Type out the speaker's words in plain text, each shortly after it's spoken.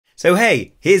So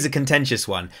hey, here's a contentious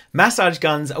one. Massage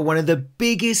guns are one of the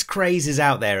biggest crazes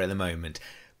out there at the moment.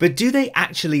 But do they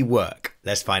actually work?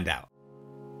 Let's find out.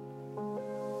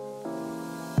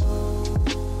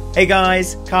 Hey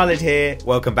guys, Khaled here.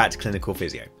 Welcome back to Clinical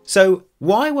Physio. So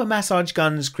why were massage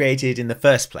guns created in the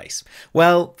first place?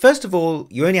 Well, first of all,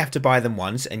 you only have to buy them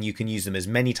once and you can use them as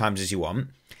many times as you want.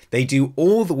 They do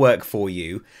all the work for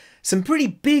you. Some pretty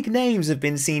big names have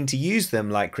been seen to use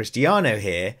them, like Cristiano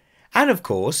here. And of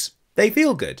course, they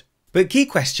feel good. But key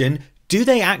question, do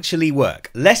they actually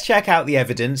work? Let's check out the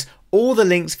evidence. All the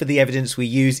links for the evidence we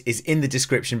use is in the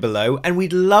description below, and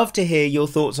we'd love to hear your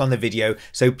thoughts on the video,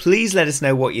 so please let us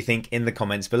know what you think in the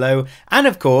comments below. And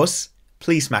of course,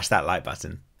 please smash that like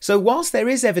button. So whilst there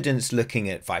is evidence looking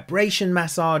at vibration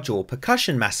massage or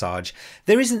percussion massage,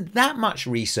 there isn't that much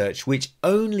research which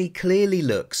only clearly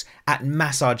looks at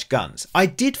massage guns. I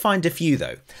did find a few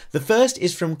though. The first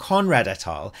is from Conrad et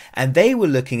al, and they were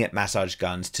looking at massage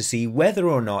guns to see whether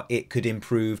or not it could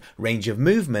improve range of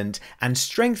movement and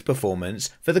strength performance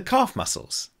for the calf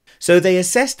muscles. So they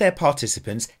assessed their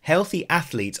participants, healthy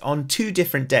athletes, on 2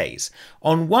 different days.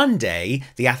 On one day,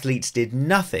 the athletes did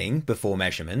nothing before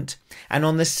measurement, and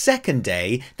on the second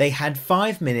day, they had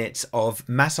 5 minutes of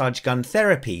massage gun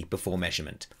therapy before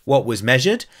measurement. What was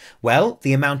measured? Well,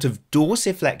 the amount of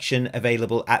dorsiflexion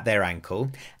available at their ankle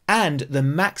and the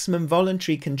maximum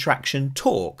voluntary contraction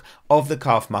torque of the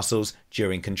calf muscles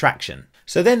during contraction.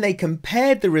 So then they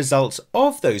compared the results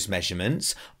of those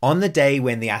measurements on the day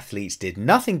when the athletes did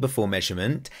nothing before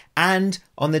measurement and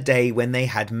on the day when they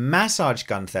had massage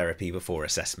gun therapy before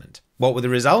assessment. What were the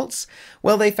results?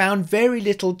 Well, they found very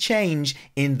little change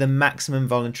in the maximum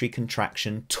voluntary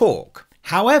contraction torque.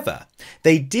 However,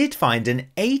 they did find an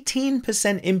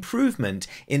 18% improvement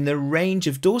in the range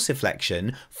of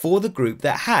dorsiflexion for the group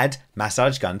that had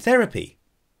massage gun therapy.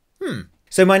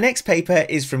 So my next paper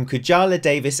is from Kujala,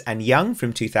 Davis and Young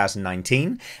from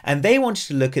 2019, and they wanted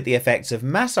to look at the effects of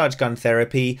massage gun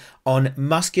therapy on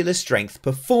muscular strength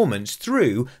performance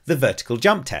through the vertical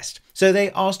jump test. So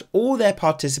they asked all their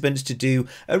participants to do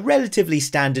a relatively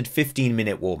standard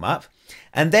 15-minute warm-up,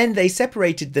 and then they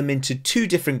separated them into 2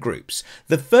 different groups.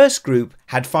 The first group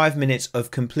had 5 minutes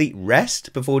of complete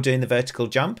rest before doing the vertical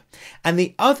jump, and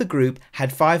the other group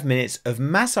had 5 minutes of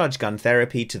massage gun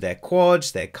therapy to their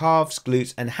quads, their calves,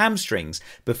 glutes and hamstrings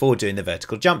before doing the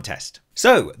vertical jump test.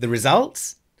 So the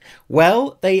results?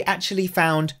 Well, they actually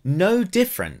found no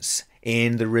difference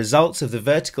in the results of the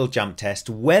vertical jump test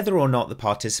whether or not the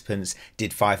participants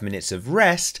did 5 minutes of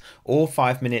rest or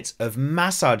 5 minutes of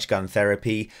massage gun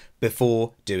therapy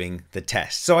before doing the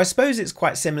test. So I suppose it's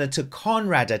quite similar to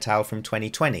Conrad et al from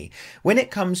 2020. When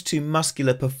it comes to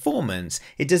muscular performance,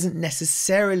 it doesn't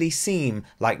necessarily seem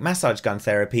like massage gun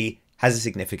therapy has a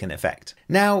significant effect.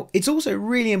 Now, it's also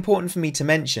really important for me to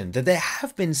mention that there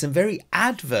have been some very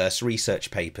adverse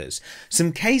research papers,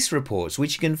 some case reports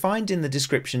which you can find in the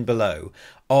description below,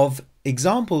 of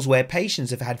examples where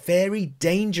patients have had very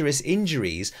dangerous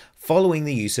injuries following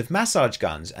the use of massage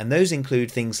guns, and those include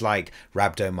things like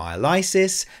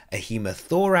rhabdomyolysis, a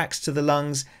hemothorax to the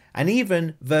lungs, and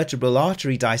even vertebral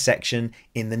artery dissection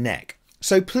in the neck.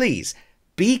 So please,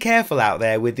 be careful out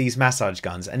there with these massage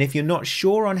guns, and if you're not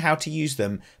sure on how to use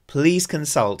them, please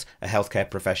consult a healthcare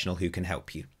professional who can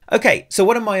help you. Okay, so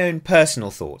what are my own personal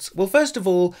thoughts? Well, first of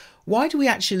all, why do we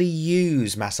actually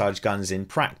use massage guns in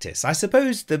practice? I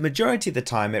suppose the majority of the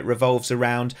time it revolves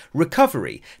around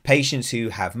recovery. Patients who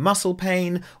have muscle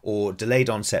pain or delayed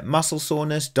onset muscle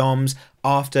soreness, DOMS,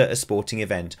 after a sporting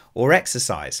event or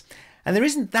exercise. And there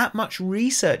isn't that much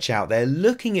research out there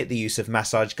looking at the use of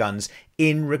massage guns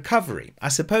in recovery. I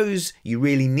suppose you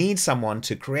really need someone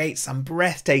to create some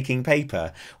breathtaking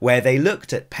paper where they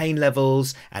looked at pain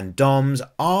levels and DOMS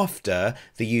after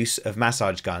the use of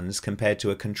massage guns compared to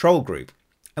a control group.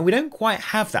 And we don't quite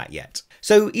have that yet.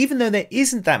 So even though there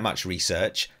isn't that much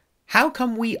research, how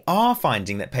come we are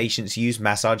finding that patients use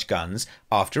massage guns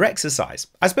after exercise?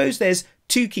 I suppose there's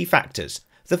 2 key factors.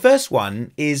 The first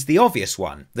one is the obvious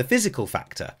one, the physical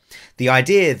factor. The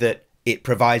idea that it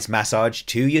provides massage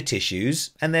to your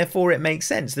tissues and therefore it makes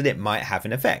sense that it might have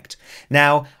an effect.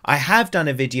 Now, I have done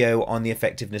a video on the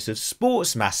effectiveness of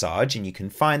sports massage and you can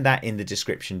find that in the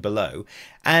description below.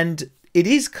 And it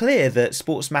is clear that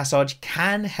sports massage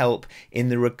can help in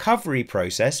the recovery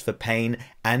process for pain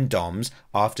and DOMS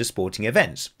after sporting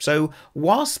events. So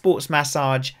while sports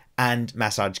massage and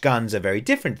massage guns are very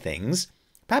different things,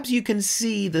 perhaps you can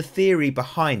see the theory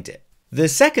behind it. The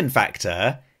second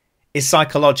factor is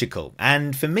psychological,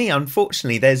 and for me,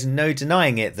 unfortunately, there's no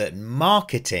denying it that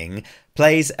marketing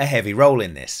plays a heavy role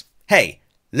in this. Hey,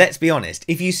 let's be honest,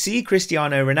 if you see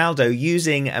Cristiano Ronaldo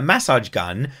using a massage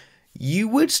gun, you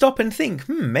would stop and think,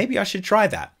 maybe I should try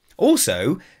that.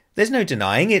 Also, there's no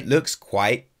denying it looks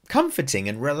quite comforting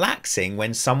and relaxing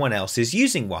when someone else is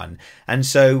using one. And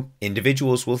so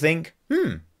individuals will think,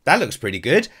 that looks pretty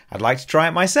good. I'd like to try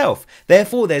it myself.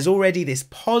 Therefore, there's already this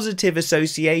positive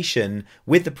association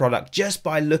with the product just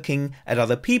by looking at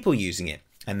other people using it.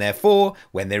 And therefore,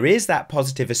 when there is that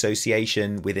positive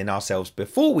association within ourselves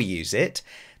before we use it,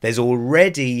 there's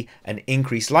already an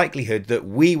increased likelihood that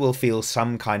we will feel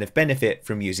some kind of benefit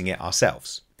from using it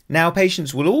ourselves. Now,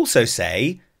 patients will also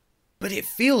say, but it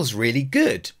feels really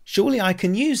good. Surely I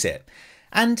can use it.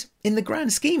 And in the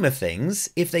grand scheme of things,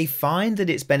 if they find that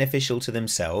it's beneficial to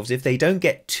themselves, if they don't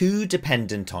get too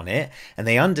dependent on it, and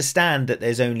they understand that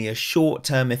there's only a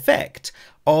short-term effect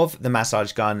of the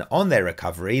massage gun on their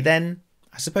recovery, then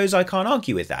I suppose I can't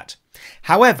argue with that.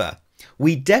 However,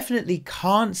 we definitely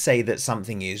can't say that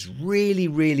something is really,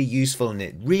 really useful and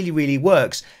it really, really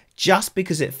works just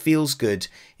because it feels good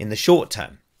in the short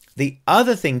term. The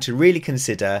other thing to really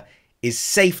consider is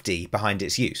safety behind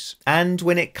its use. And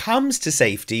when it comes to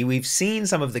safety, we've seen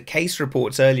some of the case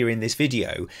reports earlier in this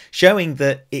video showing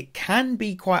that it can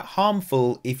be quite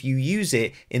harmful if you use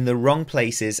it in the wrong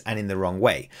places and in the wrong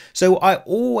way. So I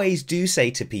always do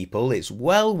say to people, it's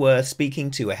well worth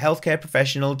speaking to a healthcare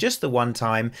professional just the one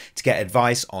time to get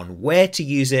advice on where to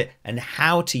use it and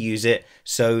how to use it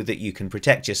so that you can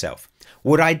protect yourself.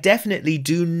 What I definitely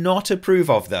do not approve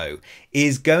of, though,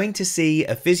 is going to see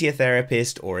a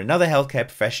physiotherapist or another healthcare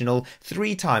professional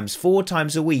 3 times, 4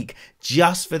 times a week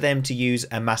just for them to use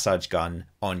a massage gun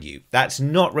on you. That's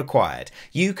not required.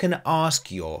 You can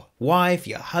ask your wife,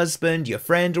 your husband, your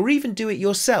friend, or even do it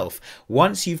yourself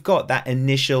once you've got that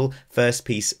initial first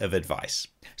piece of advice.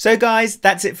 So guys,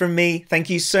 that's it from me. Thank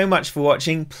you so much for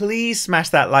watching. Please smash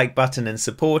that like button and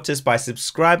support us by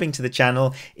subscribing to the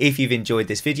channel if you've enjoyed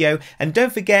this video. And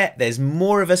don't forget, there's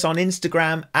more of us on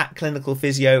Instagram at Clinical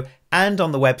Physio and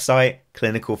on the website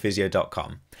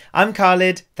clinicalphysio.com. I'm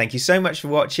Khalid. Thank you so much for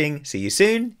watching. See you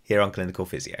soon here on Clinical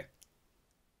Physio.